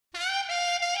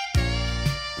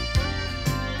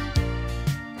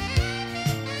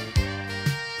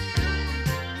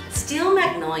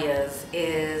Magnolias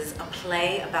is a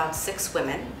play about 6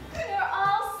 women. You're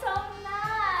all so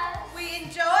nice. We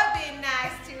enjoy being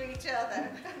nice to each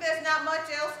other. There's not much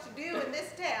else to do in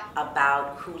this town.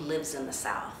 About who lives in the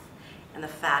South and the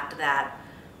fact that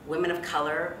women of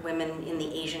color, women in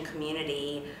the Asian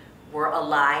community were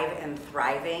alive and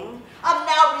thriving. I'm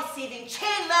now receiving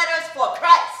chain letters for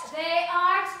Christ. They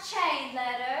aren't chain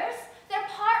letters. They're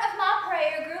part of my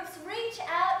prayer group's Reach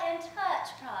Out and Touch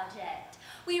project.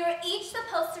 We were each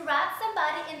supposed to write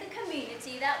somebody in the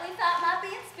community that we thought might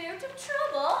be in spiritual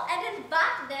trouble and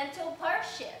invite them to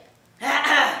worship.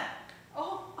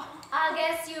 Oh, I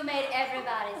guess you made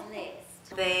everybody's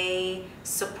list. They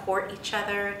support each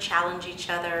other, challenge each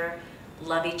other,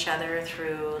 love each other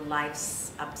through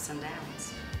life's ups and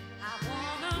downs.